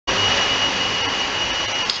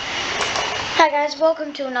guys,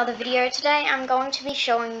 welcome to another video. Today I'm going to be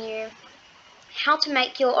showing you how to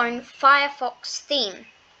make your own Firefox theme.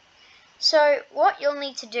 So what you'll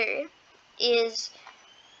need to do is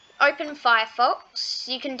open Firefox.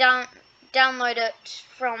 You can download it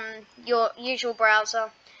from your usual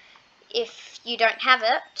browser if you don't have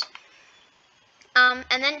it. And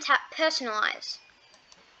then tap Personalize.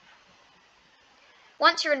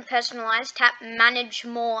 Once you're in Personalize, tap Manage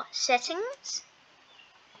More Settings.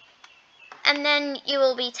 And then you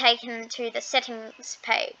will be taken to the settings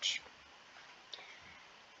page.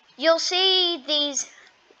 You'll see these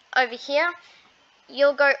over here.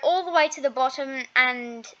 You'll go all the way to the bottom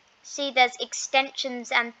and see there's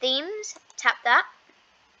extensions and themes. Tap that.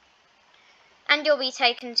 And you'll be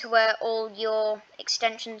taken to where all your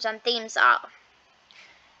extensions and themes are.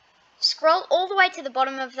 Scroll all the way to the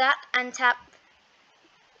bottom of that and tap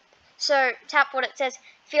what it says,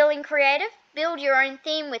 Feeling Creative? Build your own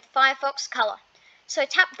theme with Firefox Colour. So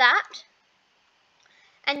tap that,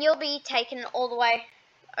 and you'll be taken all the way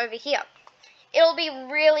over here. It'll be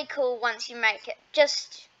really cool once you make it,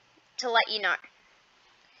 just to let you know.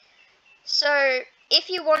 So if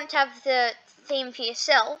you want to have the theme for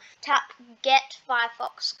yourself, tap Get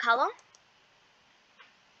Firefox Colour.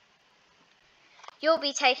 You'll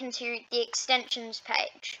be taken to the extensions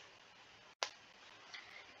page.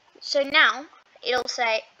 So now it'll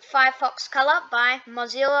say Firefox Colour by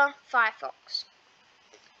Mozilla Firefox.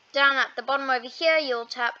 Down at the bottom over here, you'll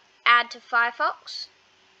tap Add to Firefox.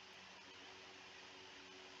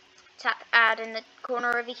 Tap Add in the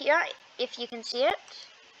corner over here, if you can see it.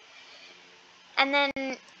 And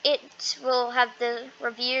then it will have the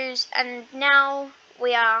reviews, and now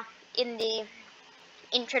we are in the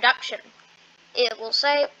introduction. It will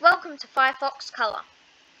say, Welcome to Firefox Colour.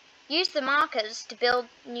 Use the markers to build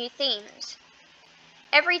new themes.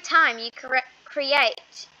 Every theme you create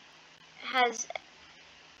has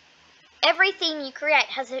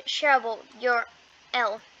a shareable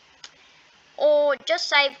URL, or just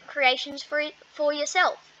save creations for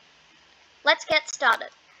yourself. Let's get started.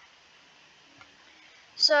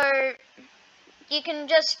 So you can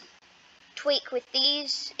just tweak with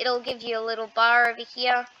these. It'll give you a little bar over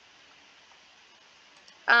here.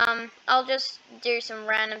 I'll just do some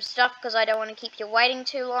random stuff because I don't want to keep you waiting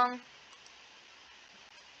too long.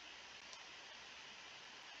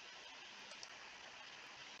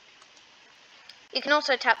 You can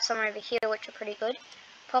also tap some over here, which are pretty good.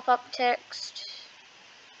 Pop-up text.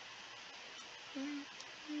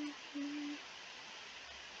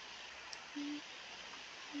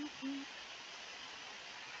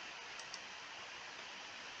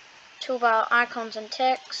 Toolbar icons and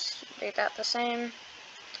text. Do that the same.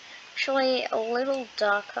 Actually, a little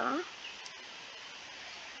darker.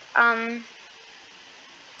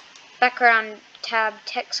 Background tab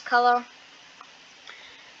text color.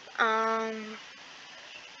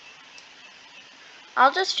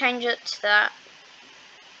 I'll just change it to that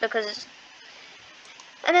because,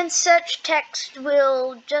 and then search text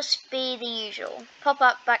will just be the usual.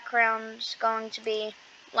 Pop-up background's going to be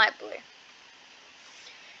light blue.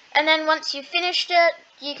 And then once you've finished it,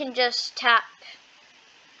 you can just tap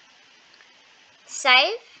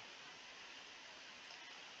Save.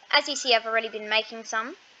 As you see, I've already been making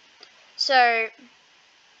some. So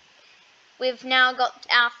we've now got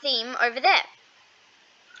our theme over there.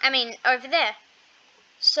 Over there.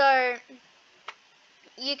 So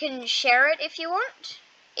you can share it if you want.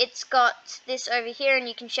 It's got this over here, and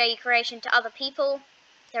you can share your creation to other people.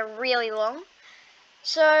 They're really long.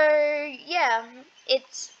 So yeah,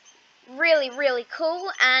 it's really, really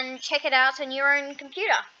cool, and check it out on your own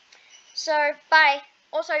computer. So bye.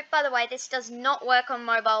 Also, by the way, this does not work on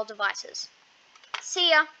mobile devices.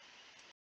 See ya.